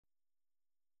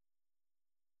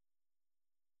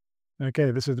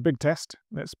Okay, this is the big test.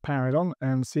 Let's power it on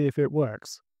and see if it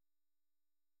works.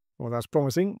 Well, that's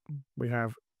promising. We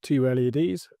have two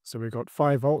LEDs, so we've got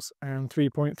 5 volts and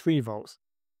 3.3 volts.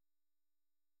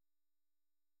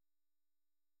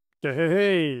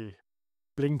 Hey!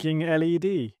 Blinking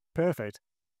LED. Perfect.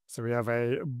 So we have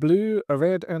a blue, a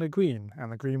red, and a green,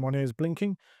 and the green one is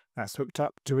blinking. That's hooked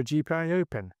up to a GPIO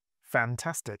pin.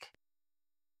 Fantastic.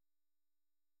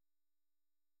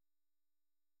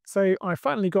 So I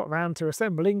finally got round to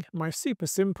assembling my super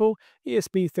simple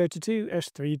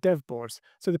ESP32-S3 dev boards.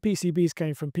 So the PCBs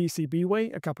came from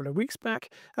PCBWay a couple of weeks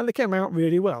back and they came out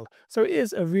really well. So it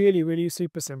is a really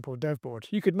super simple dev board.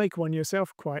 You could make one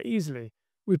yourself quite easily.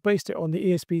 We've based it on the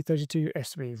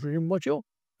ESP32-S3 room module,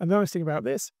 and the nice thing about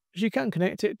this is you can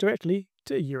connect it directly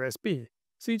to USB.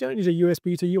 So you don't need a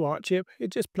USB to UART chip,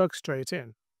 it just plugs straight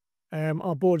in.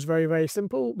 Our board's very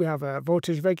simple. We have a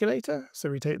voltage regulator, so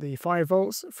we take the 5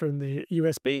 volts from the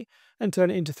USB and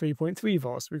turn it into 3.3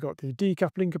 volts. We've got the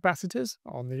decoupling capacitors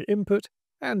on the input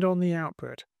and on the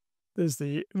output. There's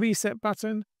the reset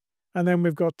button, and then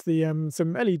we've got the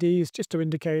some LEDs just to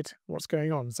indicate what's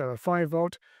going on. So a 5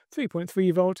 volt,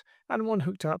 3.3 volt, and one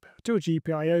hooked up to a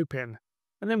GPIO pin.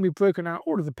 And then we've broken out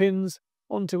all of the pins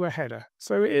onto a header.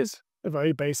 So it is a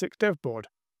very basic dev board.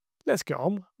 Let's get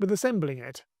on with assembling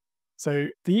it. So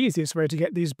the easiest way to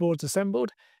get these boards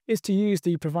assembled is to use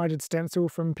the provided stencil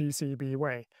from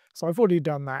PCBWay. So I've already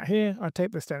done that here. I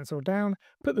tape the stencil down,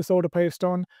 put the solder paste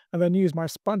on, and then use my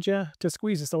spudger to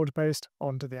squeeze the solder paste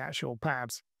onto the actual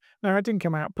pads. Now it didn't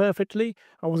come out perfectly,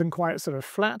 I wasn't quite sort of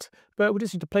flat, but we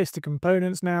just need to place the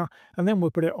components now, and then we'll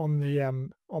put it on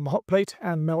the hot plate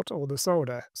and melt all the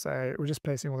solder. So we're just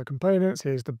placing all the components.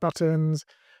 Here's the buttons,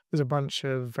 there's a bunch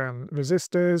of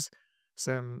resistors,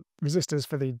 some resistors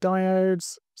for the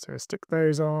diodes, so stick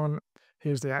those on.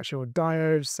 Here's the actual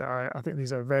diodes, so I think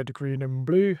these are red, green and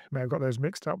blue, may have got those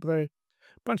mixed up though.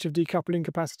 Bunch of decoupling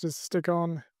capacitors to stick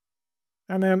on,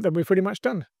 and then we're pretty much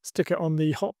done. Stick it on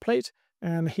the hot plate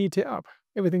and heat it up.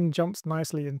 Everything jumps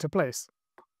nicely into place.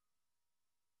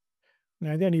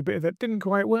 Now the only bit that didn't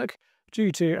quite work,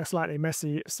 due to a slightly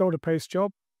messy solder paste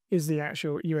job, is the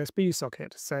actual USB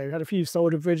socket. So we had a few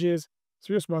solder bridges,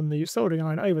 so just run the soldering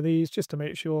iron over these just to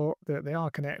make sure that they are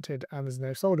connected and there's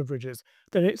no solder bridges.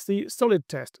 Then it's the solid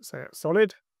test. So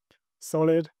solid,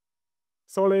 solid,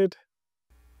 solid,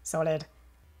 solid,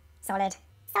 solid,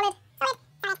 solid,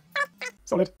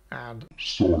 solid, and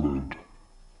solid.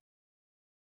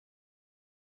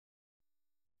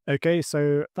 Okay,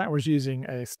 so that was using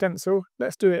a stencil.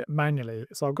 Let's do it manually.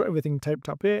 So I've got everything taped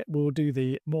up here. We'll do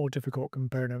the more difficult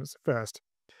components first.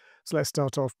 So let's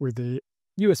start off with the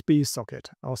USB socket.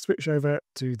 I'll switch over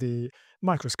to the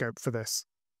microscope for this.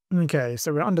 Okay,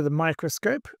 so we're under the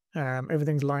microscope.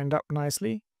 Everything's lined up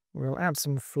nicely. We'll add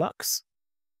some flux.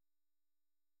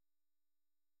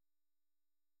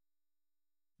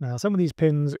 Now some of these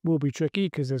pins will be tricky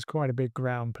because there's quite a big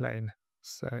ground plane.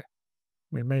 So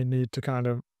we may need to kind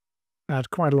of add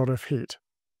quite a lot of heat.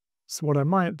 So what I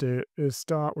might do is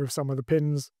start with some of the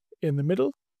pins in the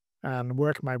middle and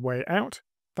work my way out.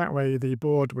 That way the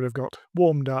board would have got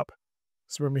warmed up,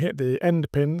 so when we hit the end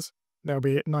pins, they'll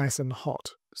be nice and hot.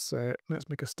 So let's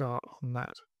make a start on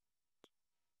that.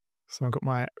 So I've got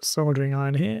my soldering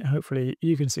iron here. Hopefully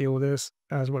you can see all this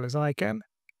as well as I can.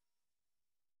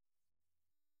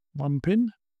 1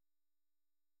 pin,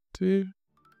 2,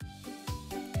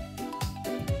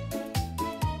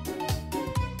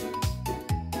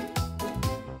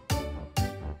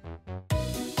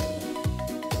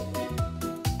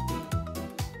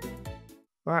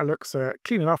 that looks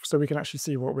clean enough so we can actually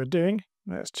see what we're doing.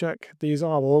 Let's check these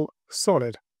are all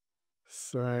solid.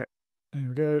 So there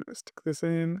we go, let's stick this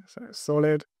in. So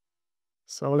solid,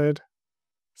 solid,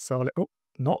 solid, oh,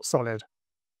 not solid.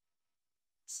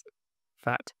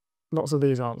 Fat. Lots of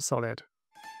these aren't solid.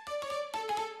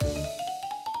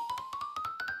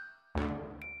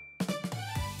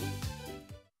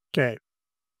 Okay,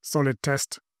 solid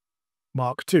test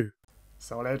Mark 2.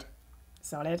 Solid,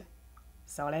 solid,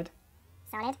 solid,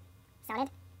 solid, solid,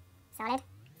 solid,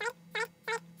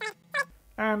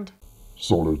 and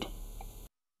solid.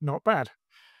 Not bad.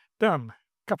 Done.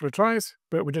 Couple of tries,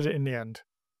 but we did it in the end.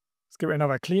 Let's give it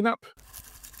another clean up.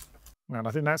 And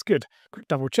I think that's good. Quick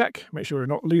double check, make sure we've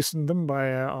not loosened them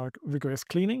by our rigorous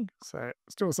cleaning. So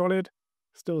still solid,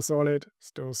 still solid,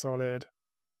 still solid.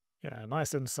 Yeah,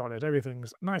 nice and solid.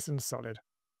 Everything's nice and solid.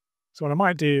 So what I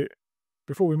might do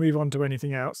before we move on to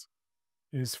anything else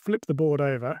is flip the board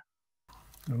over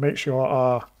and make sure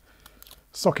our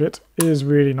socket is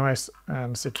really nice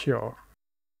and secure.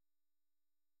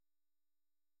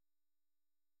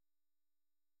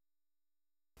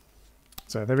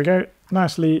 So there we go,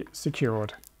 nicely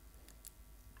secured.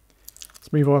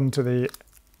 Let's move on to the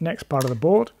next part of the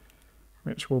board,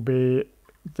 which will be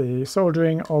the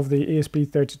soldering of the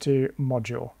ESP32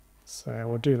 module. So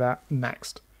we'll do that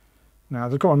next. Now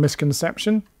there's got a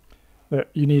misconception that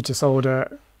you need to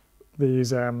solder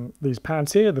these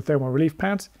pads here, the thermal relief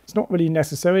pads. It's not really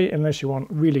necessary unless you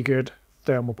want really good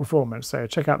thermal performance. So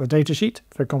check out the datasheet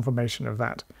for confirmation of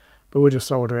that. But we'll just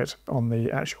solder it on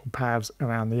the actual pads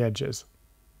around the edges.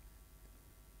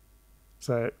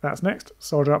 So that's next,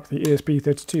 solder up the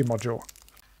ESP32 module.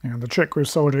 And the trick with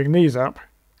soldering these up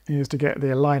is to get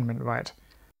the alignment right.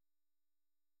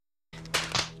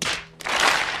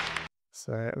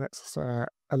 So let's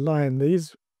align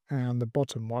these and the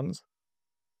bottom ones.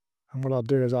 And what I'll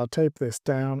do is I'll tape this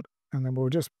down and then we'll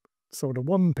just solder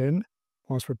one pin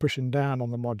whilst we're pushing down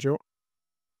on the module.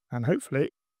 And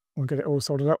hopefully we'll get it all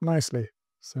soldered up nicely.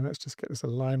 So let's just get this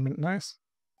alignment nice.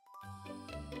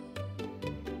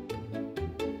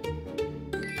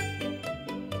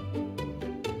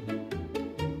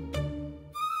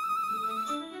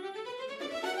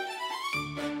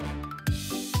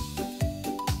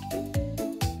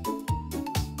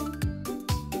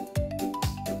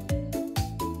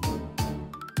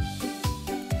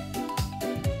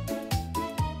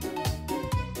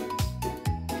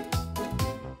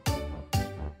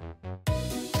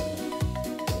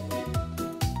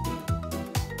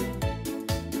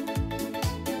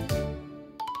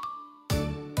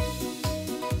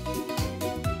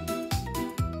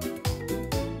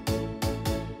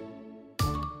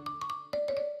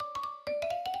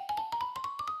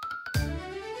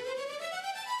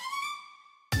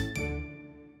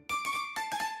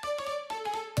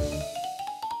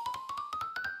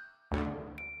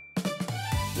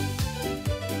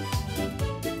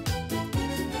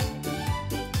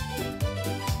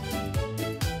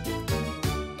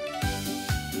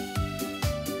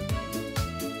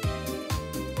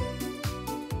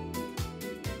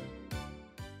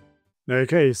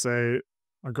 Okay, so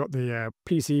I've got the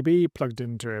PCB plugged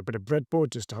into a bit of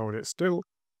breadboard just to hold it still.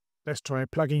 Let's try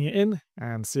plugging it in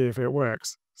and see if it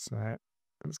works. So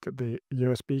let's get the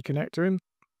USB connector in.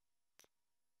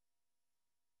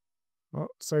 Well,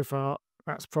 so far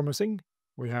that's promising.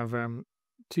 We have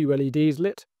two LEDs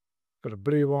lit. Got a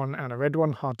blue one and a red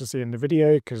one. Hard to see in the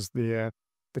video because the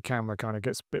camera kind of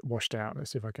gets a bit washed out.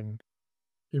 Let's see if I can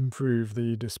improve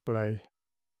the display.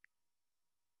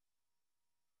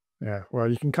 Yeah, well,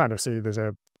 you can kind of see there's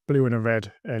a blue and a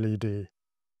red LED.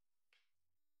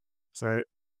 So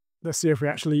let's see if we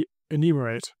actually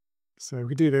enumerate. So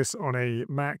we do this on a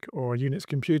Mac or a Unix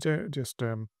computer, just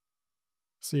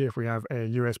see if we have a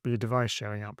USB device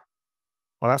showing up.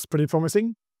 Well, that's pretty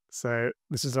promising. So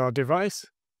this is our device.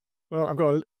 Well, I've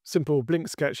got a simple blink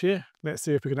sketch here. Let's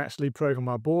see if we can actually program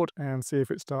our board and see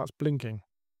if it starts blinking.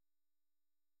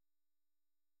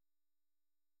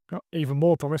 Even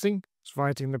more promising, it's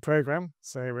writing the program.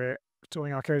 So we're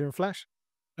storing our code in Flash.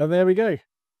 And there we go,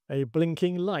 a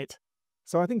blinking light.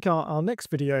 So I think our next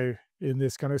video in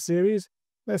this kind of series,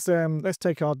 let's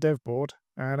take our dev board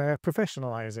and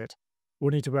professionalize it.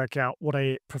 We'll need to work out what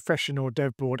a professional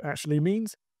dev board actually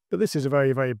means. But this is a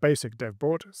very, very basic dev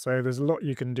board. So there's a lot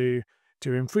you can do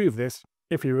to improve this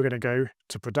if you were going to go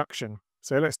to production.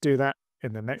 So let's do that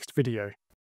in the next video.